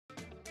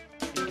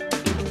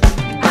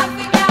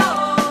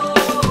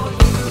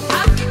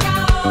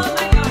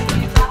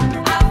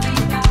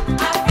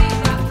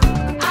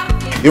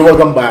You're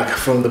welcome back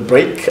from the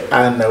break,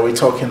 and we're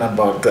talking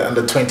about the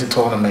Under-20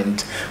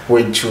 tournament,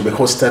 which will be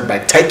hosted by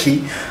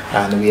Turkey,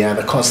 and we are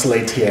the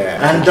consulate here.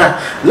 And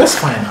let's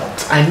find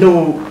out. I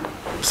know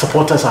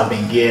supporters have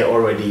been here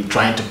already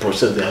trying to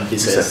process their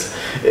visas.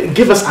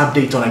 Give us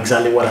update on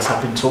exactly what has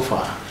happened so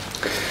far.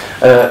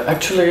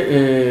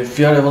 Actually,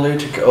 we are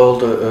evaluating all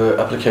the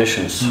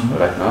applications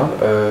right now.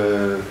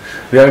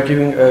 We are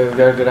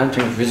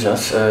granting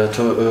visas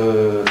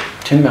to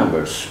team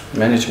members,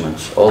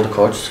 management, all the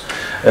coaches,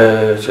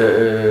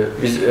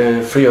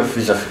 free of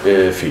visa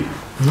fee.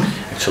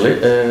 Actually,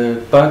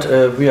 but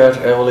we are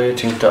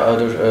evaluating the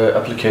other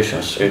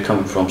applications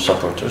coming from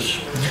supporters.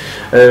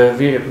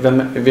 We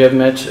have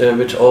met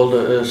with all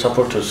the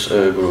supporters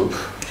group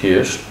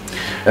here.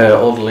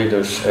 All the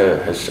leaders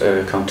has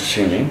come to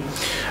see me.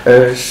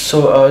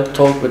 So I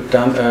talked with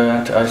them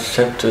and I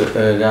said to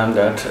them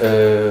that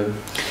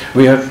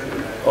we have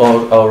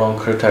all our own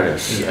criteria.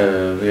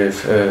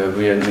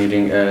 We are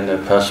needing a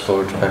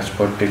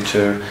passport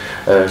picture,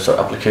 so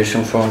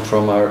application form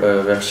from our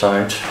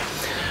website,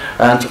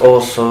 and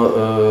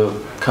also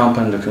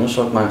company documents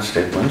or bank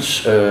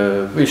statements.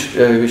 We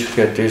should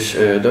get these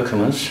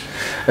documents.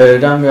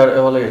 Then we are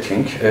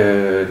evaluating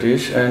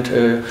this, and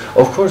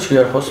of course we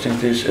are hosting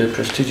this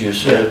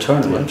prestigious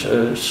tournament.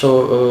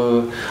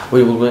 So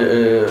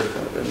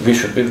we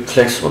should be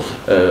flexible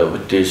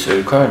with these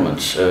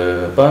requirements.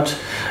 But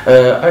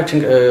I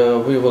think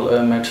we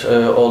will meet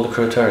all the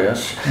criteria,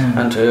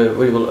 and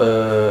we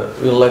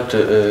will like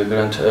to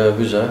grant a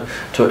visa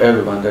to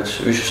everyone that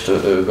wishes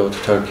to go to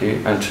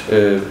Turkey and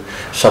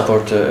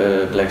support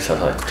Black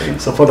Satellite team.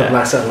 Support the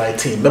Black Satellite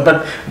team.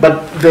 But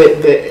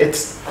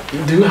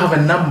do you have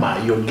a number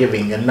you're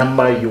giving, a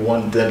number you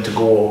want them to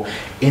go?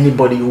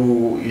 Anybody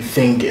who you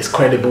think is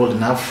credible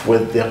enough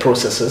with their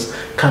processes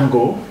can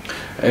go?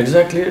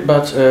 Exactly,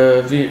 but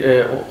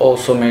we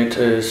also made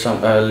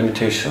some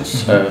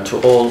limitations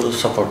to all the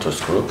supporters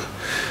group.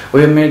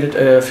 We made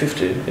it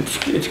 50.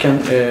 It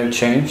can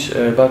change,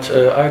 but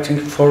I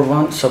think for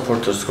one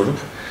supporters group,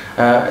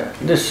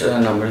 this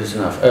number is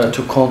enough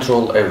to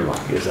control everyone.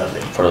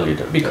 Exactly. For a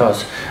leader,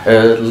 because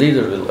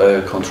leader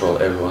will control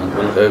everyone,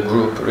 will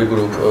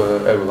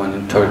regroup everyone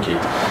in Turkey,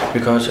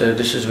 because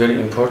this is very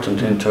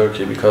important in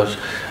Turkey, because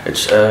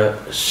it's a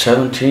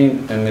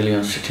 17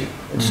 million city.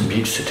 It's a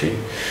big city,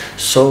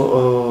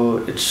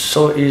 so it's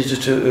so easy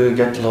to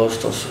get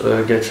lost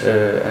or get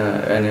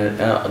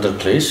any other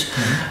place.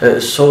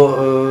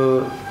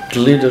 So the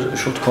leader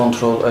should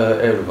control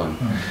everyone,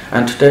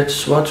 and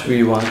that's what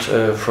we want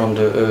from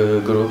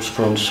the groups,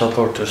 from the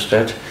supporters,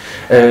 that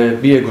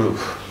be a group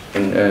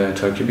in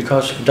Turkey,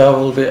 because there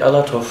will be a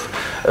lot of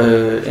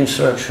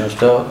instructions,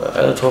 a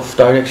lot of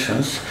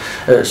directions.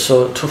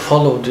 So to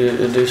follow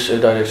these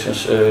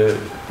directions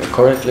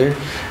correctly,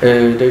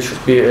 they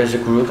should be as a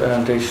group,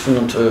 and they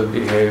shouldn't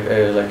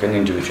behave like an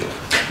individual.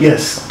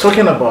 Yes,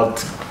 talking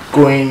about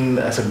going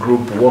as a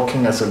group,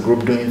 working as a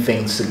group, doing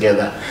things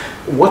together,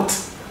 what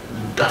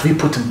have you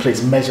put in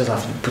place, measures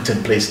have you put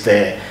in place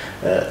there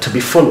to be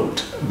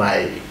followed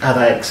by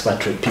other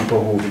expatriate people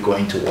who will be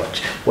going to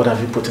watch? What have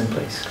you put in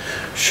place?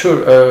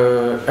 Sure,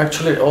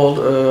 actually all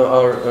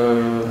our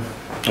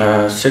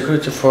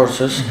security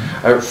forces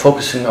are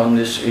focusing on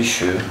this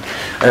issue.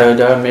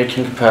 They are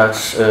making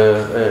paths,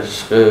 they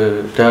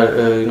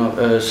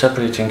are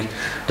separating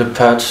the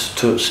paths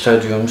to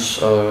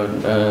stadiums or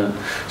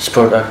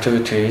sport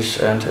activities,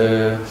 and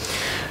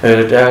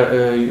they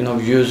are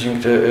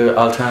using the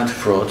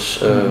alternative roads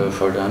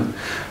for them.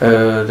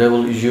 They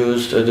will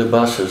use the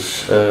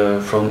buses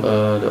from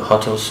the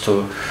hotels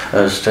to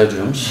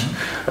stadiums,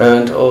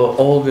 and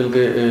all will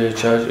be in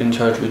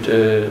charge with,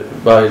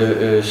 by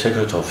the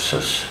security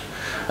officers.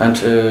 And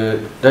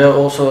they are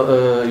also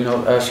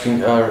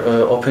asking our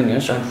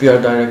opinions, and we are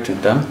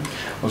directing them.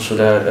 Also,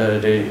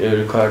 they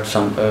required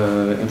some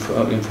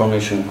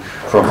information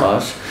from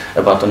us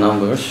about the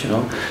numbers,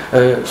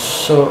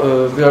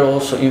 so we are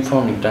also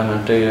informing them,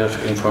 and they are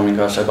informing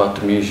us about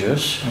the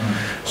measures.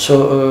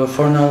 So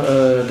for now,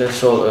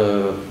 that's all.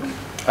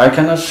 I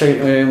cannot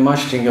say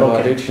much thing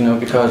about it,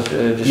 because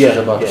this is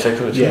about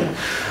security.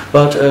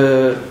 But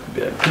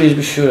please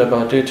be sure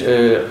about it.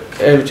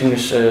 Everything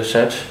is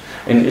set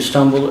in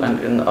Istanbul and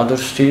in other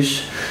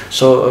cities.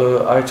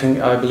 So I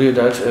believe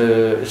that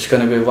it's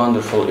going to be a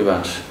wonderful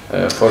event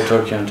for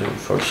Turkey and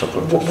for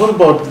supporters. What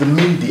about the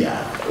media?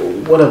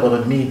 What about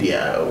the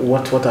media?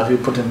 What have you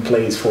put in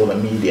place for the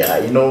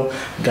media?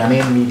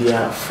 Ghanaian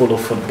media follow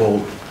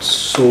football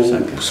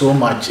so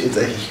much. It's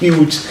a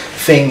huge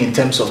thing in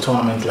terms of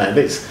tournaments like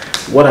this.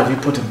 What have you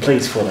put in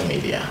place for the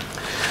media?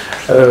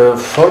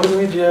 For the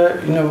media,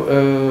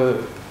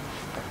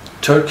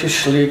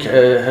 Turkish league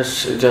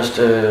has just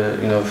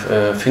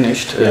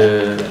finished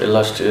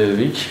last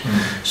week.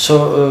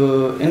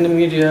 So in the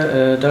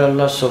media there are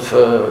lots of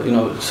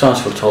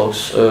transfer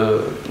talks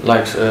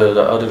like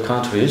the other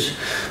countries.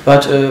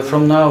 But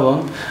from now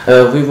on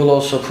we will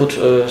also put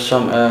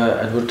some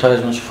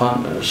advertisements,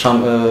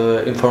 some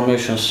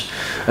informations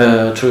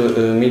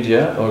through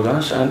media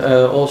organs, and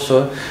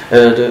also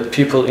the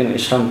people in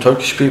Istanbul,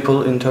 Turkish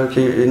people in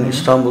Turkey, in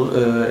Istanbul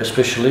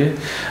especially,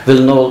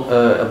 will know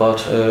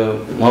about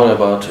more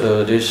about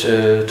this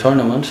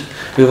tournament.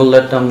 We will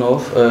let them know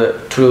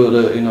through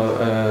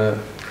the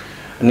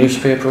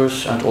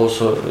newspapers and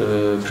also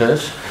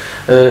press.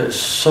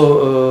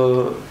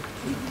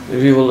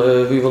 We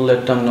will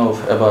let them know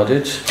about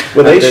it.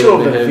 With the issue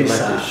of the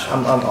visa,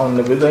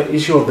 with the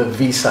issue of the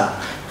visa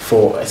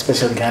for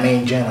especially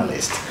Ghanaian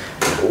journalists,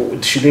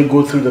 should they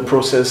go through the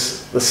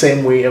process the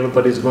same way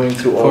everybody is going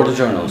through? For the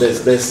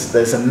journalists,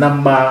 there's a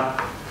number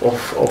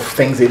of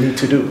things they need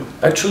to do.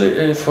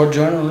 Actually, for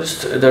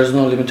journalists, there's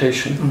no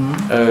limitation.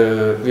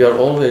 We are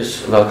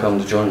always welcome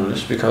the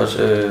journalists, because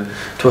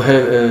to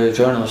have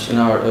journalists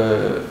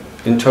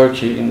in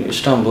Turkey, in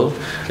Istanbul,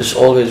 it's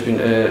always been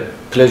a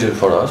pleasure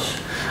for us.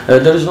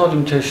 There is no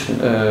limitation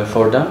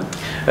for them.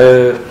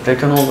 They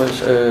can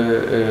always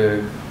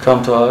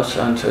come to us,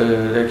 and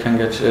they can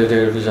get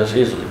their visas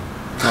easily.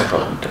 No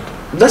problem with that.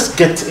 Let's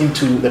get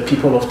into the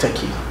people of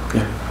Turkey.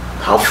 Yeah.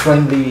 How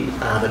friendly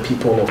are the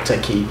people of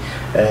Turkey,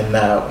 and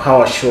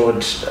how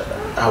assured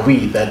are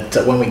we that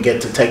when we get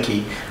to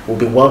Turkey, we'll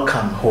be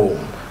welcome home,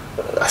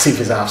 as if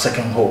it's our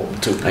second home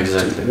to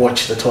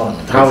watch the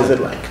tournament? How is it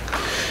like?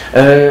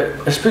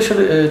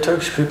 Especially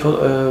Turkish people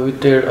with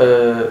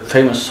their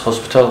famous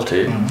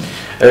hospitality.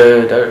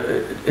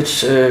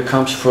 It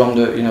comes from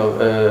the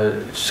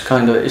it's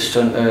kind of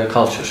Eastern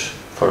culture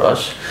for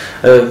us,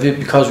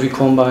 because we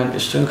combine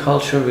Eastern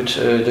culture with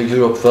the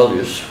Europe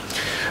values.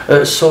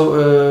 So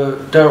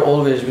they're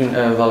always been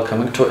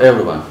welcoming to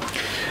everyone.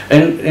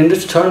 And in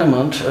this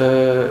tournament,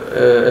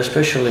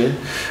 especially,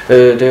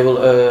 they will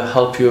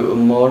help you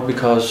more,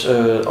 because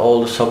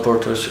all the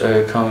supporters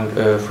coming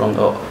from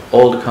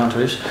all the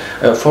countries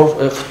for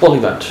a football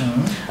event.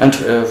 And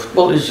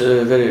football is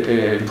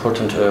very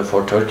important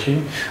for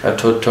Turkey,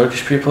 to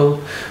Turkish people.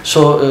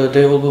 So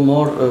they will be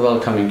more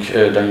welcoming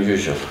than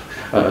usual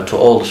to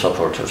all the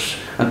supporters,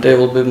 and they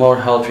will be more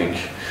helping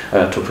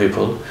to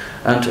people.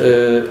 And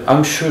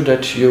I'm sure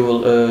that you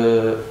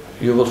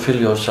will feel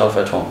yourself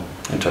at home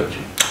in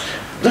Turkey.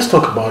 Let's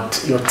talk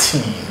about your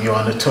team, your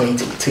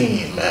under-20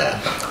 team.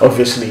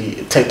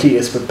 Obviously, Turkey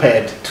is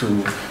prepared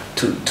to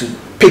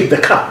pick the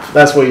cup.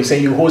 That's what you say,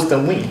 you host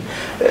and win.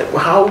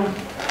 How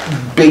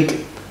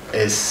big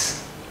is,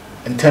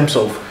 in terms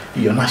of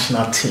your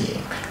national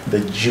team, the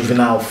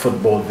juvenile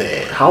football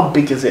there? How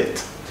big is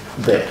it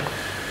there?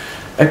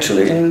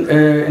 Actually,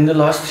 in the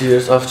last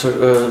years,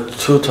 after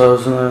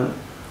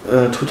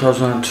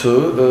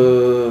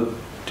 2002,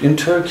 in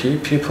Turkey,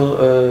 people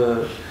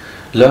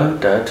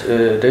learned that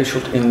they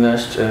should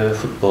invest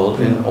football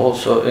in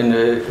also in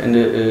the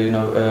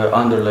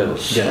under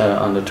levels,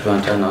 under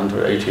 20 and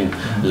under 18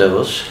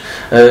 levels.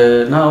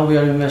 Now we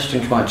are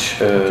investing much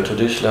to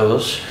these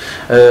levels.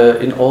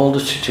 In all the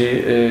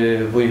city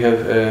we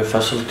have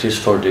facilities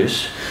for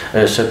this,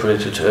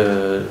 separated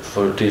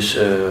for these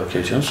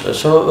occasions.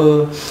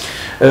 So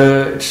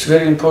it's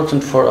very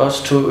important for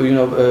us to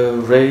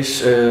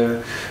raise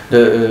the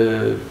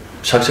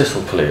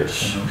successful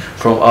players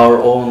from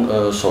our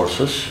own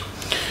sources.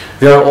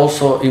 We are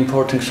also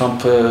importing some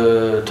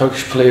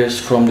Turkish players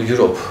from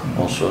Europe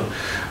also,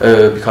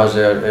 because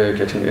they are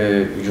getting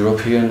a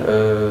European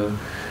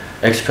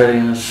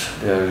experience,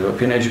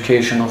 European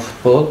education of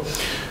football.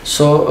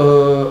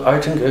 So I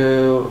think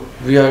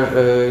we are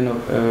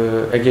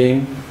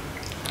again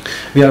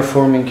we are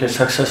forming a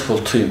successful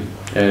team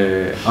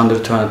under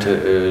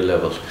 20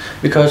 level,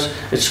 because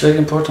it's very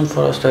important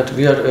for us that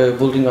we are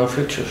building our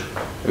future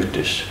with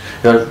this.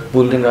 We are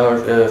building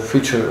our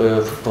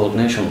future football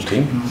national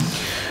team.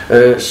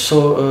 We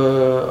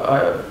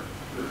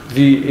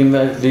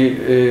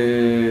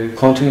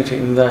continue to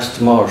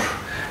invest more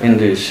in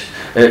this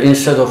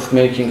instead of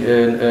making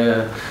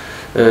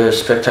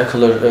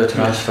spectacular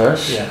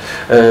transfers.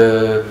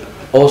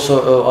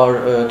 Also,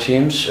 our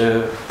teams,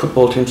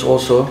 football teams,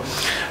 also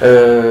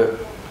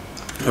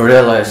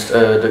realized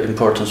the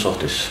importance of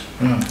this.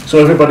 So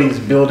everybody is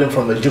building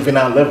from the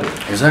juvenile level.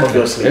 Exactly.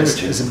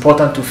 Obviously, it's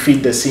important to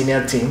feed the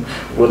senior team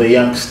with the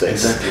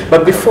youngsters. Exactly.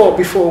 But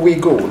before we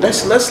go,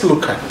 let's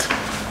look at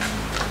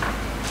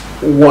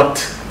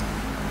what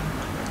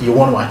you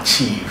want to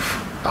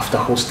achieve after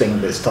hosting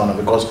this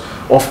tournament. Because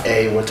off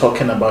air, we're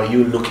talking about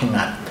you looking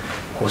at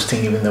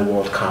hosting even the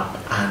World Cup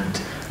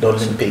and the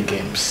Olympic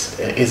Games,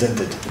 isn't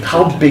it? Exactly.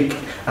 How big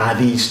are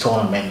these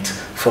tournaments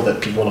for the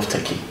people of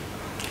Turkey?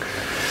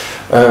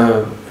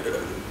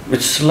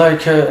 It's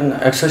like an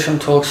accession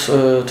talks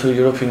to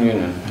European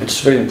Union. It's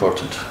very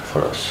important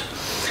for us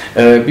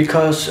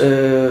because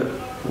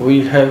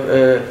we have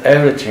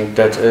everything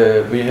that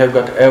we have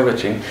got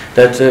everything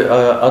that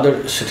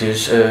other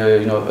cities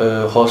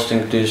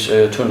hosting these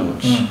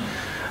tournaments.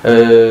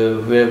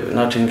 We have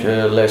nothing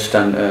less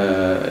than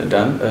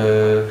them.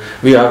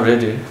 We are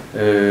ready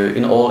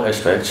in all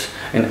aspects,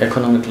 in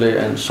economically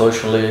and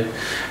socially,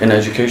 in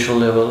educational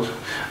level.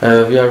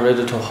 We are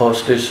ready to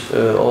host these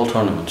all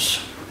tournaments,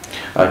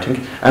 I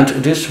think, and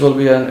this will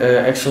be an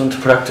excellent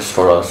practice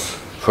for us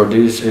for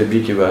these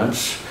big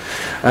events.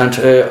 And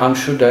I'm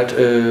sure that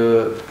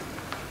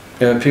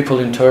people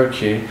in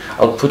Turkey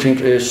are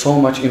putting so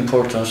much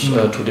importance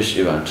to this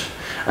event,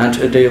 and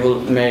they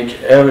will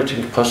make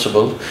everything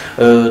possible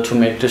to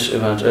make this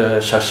event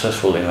a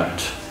successful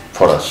event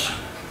for us.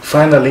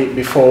 Finally,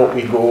 before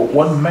we go,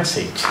 what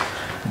message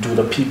do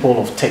the people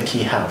of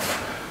Turkey have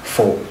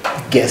for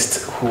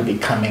guests who will be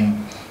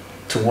coming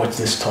to watch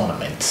this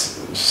tournament?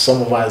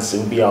 Some of us, it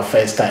will be our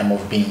first time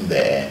of being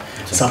there.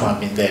 Some have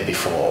been there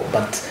before,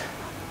 but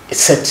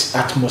it's such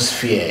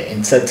atmosphere,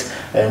 in such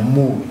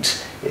mood.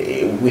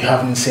 We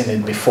haven't seen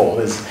it before.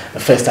 This is the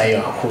first time you're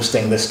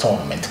hosting this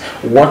tournament.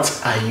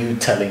 What are you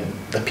telling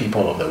the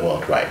people of the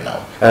world right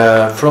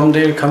now? From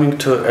their coming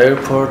to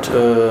airport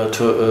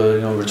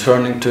to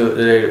returning to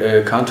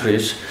their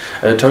countries,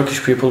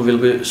 Turkish people will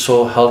be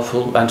so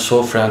helpful and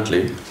so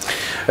friendly.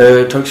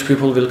 Turkish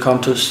people will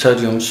come to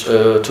stadiums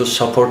to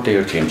support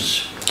their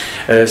teams,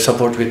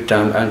 support with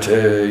them, and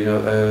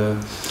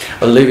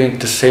living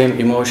the same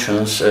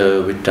emotions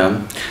with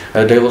them.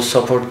 They will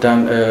support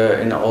them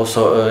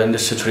also in the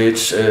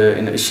streets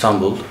in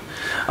Istanbul.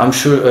 I'm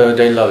sure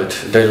they love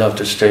it. They love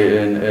to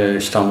stay in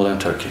Istanbul and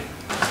Turkey.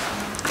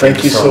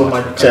 Thank you so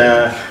much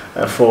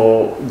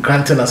for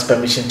granting us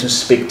permission to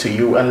speak to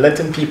you and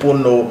letting people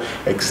know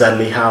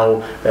exactly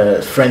how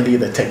friendly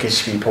the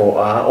Turkish people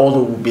are.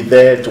 Although we'll be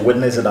there to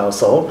witness it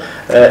ourselves.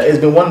 It's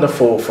been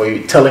wonderful for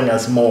you telling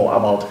us more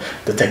about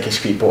the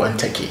Turkish people and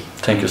Turkey.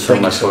 Thank you so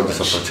much for this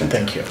opportunity.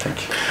 Thank you.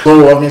 Thank you.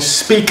 So I've been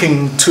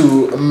speaking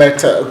to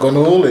Mete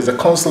Gonul, is a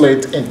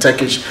consulate in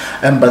Turkish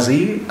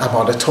embassy,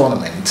 about the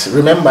tournament.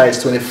 Remember,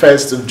 it's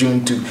 21st of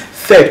June to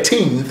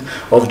 13th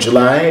of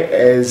July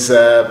as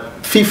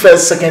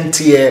FIFA's second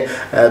tier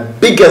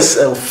biggest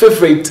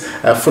favorite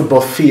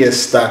football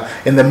fiesta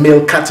in the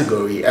male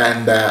category,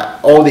 and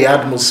all the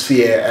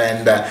atmosphere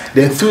and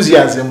the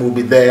enthusiasm will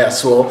be there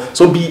as well.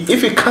 So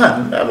if you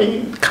can, I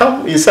mean,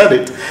 come, you said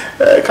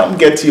it, come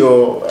get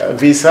your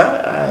visa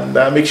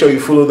and make sure you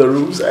follow the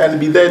rules and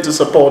be there to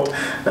support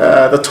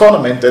the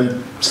tournament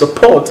and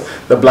support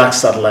the Black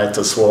Satellite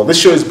as well. This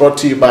show is brought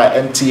to you by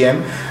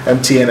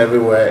MTN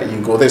everywhere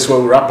you go. This is where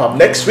we wrap up.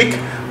 Next week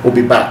we'll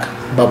be back.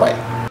 Bye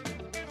bye.